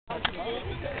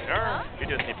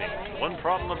videotaping. One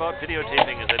problem about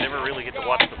videotaping is I never really get to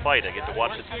watch the fight. I get to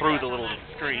watch it through the little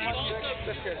screen.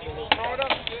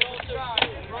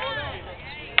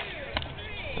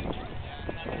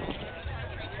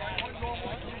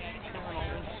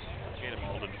 Get him,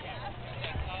 Alden.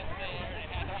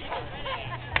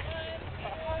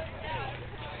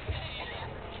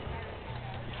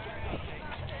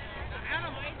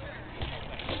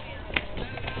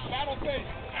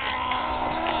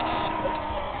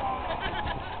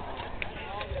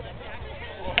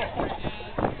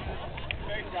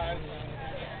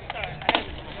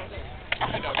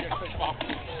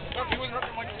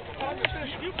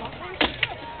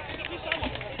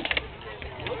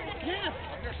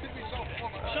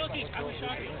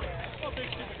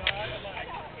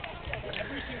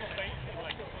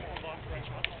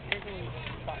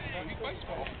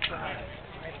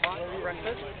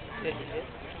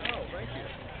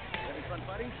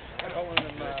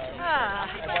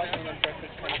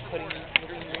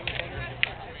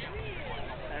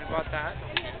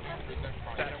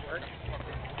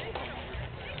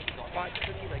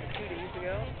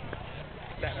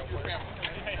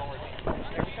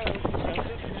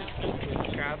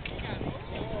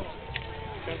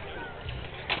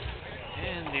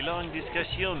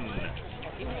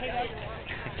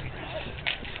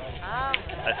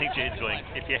 I think Jade's going,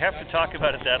 if you have to talk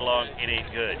about it that long, it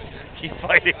ain't good. Keep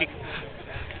fighting.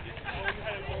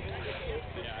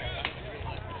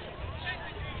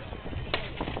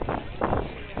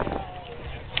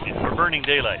 We're burning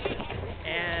daylight.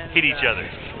 And hit each other.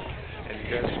 And you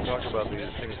guys can talk about these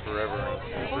things forever.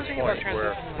 And at this point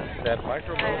where that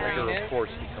micromillimeter of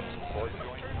force becomes important.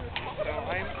 So I'm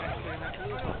actually not to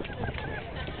lose.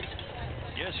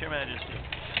 Yes, Your Majesty.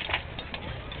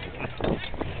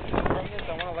 The problem is I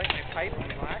want to light my pipe and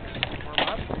relax, warm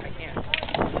up. I can't.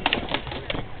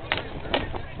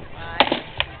 Why?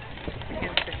 I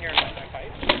can't sit here and light my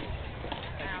pipe.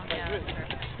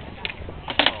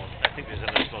 Well, I think there's a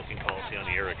no smoking policy on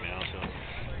the Eric now, so.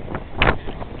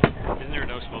 Isn't there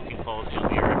no smoking policy on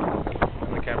the Eric?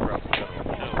 On the campground. No,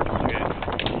 okay.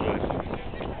 Good.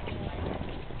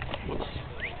 Whoops.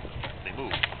 They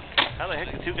move. How the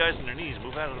heck did two guys on their knees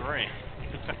move out of the rain?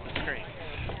 That's great.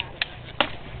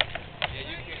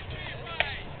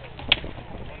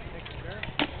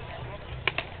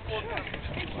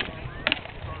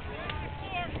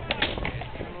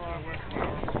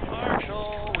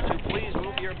 Marshall, would you please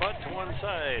move your butt to one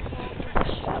side?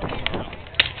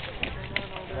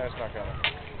 That's not gonna.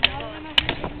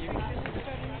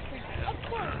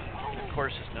 Of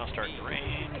course, it's now starting to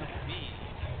rain.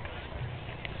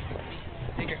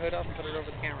 Take your hood off and put it over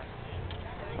the camera.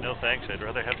 No thanks, I'd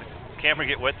rather have the camera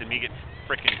get wet than me get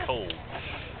frickin' cold.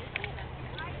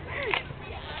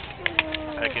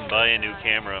 I can buy a new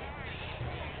camera.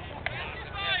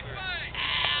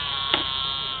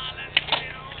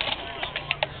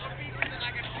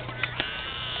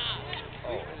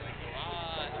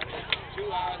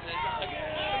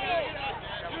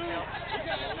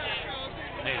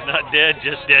 He's not dead,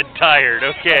 just dead tired.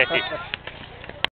 Okay.